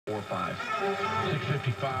5.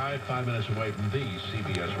 6:55, 5 minutes away from the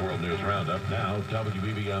CBS World News Roundup. Now,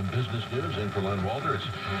 WBBM Business News in for Len Walters,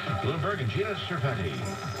 Bloomberg, and Gina Cervetti.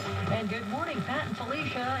 And good morning, Pat and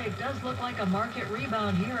Felicia. It does look like a market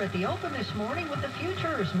rebound here at the open this morning with the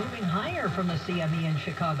futures moving higher from the CME in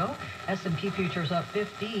Chicago. S&P futures up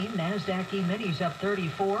 15, NASDAQ E-minis up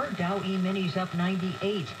 34, Dow E-minis up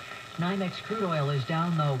 98. NYMEX crude oil is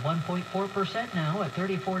down, though, 1.4% now at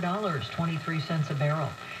 $34.23 a barrel.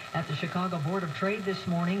 At the Chicago Board of Trade this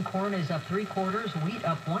morning, corn is up 3/4, wheat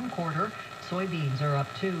up 1/4, soybeans are up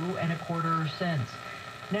 2 1/4 cents.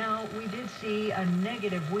 Now, we did see a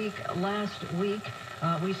negative week last week.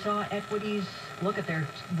 We saw equities look at their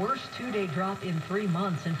worst two-day drop in 3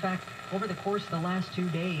 months. In fact, over the course of the last 2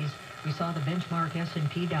 days, we saw the benchmark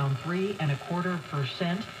S&P down 3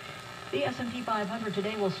 1/4%. The S&P 500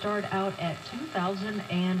 today will start out at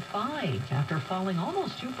 2,005 after falling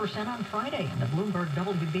almost 2% on Friday. And the Bloomberg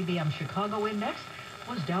WBBM Chicago Index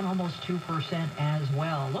was down almost 2% as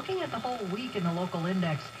well. Looking at the whole week in the local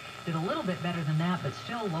index, did a little bit better than that, but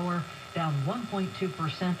still lower, down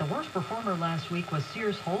 1.2%. The worst performer last week was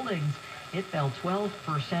Sears Holdings. It fell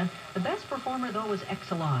 12%. The best performer, though, was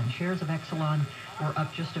Exelon. Shares of Exelon were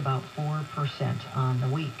up just about 4% on the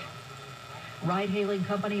week. Ride-hailing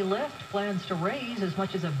company Lyft plans to raise as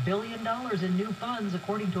much as $1 billion in new funds,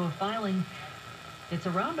 according to a filing. It's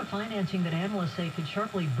a round of financing that analysts say could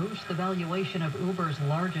sharply boost the valuation of Uber's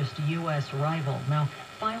largest U.S. rival. Now,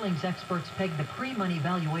 filings experts peg the pre-money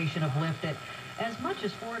valuation of Lyft at as much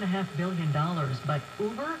as $4.5 billion, but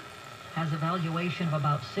Uber has a valuation of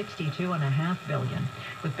about $62.5 billion.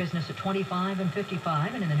 With business at 25 and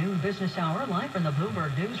 55, and in the noon business hour, live from the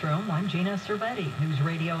Bloomberg Newsroom, I'm Gina Cervetti, News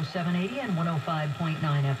Radio 780 and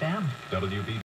 105.9 FM. WB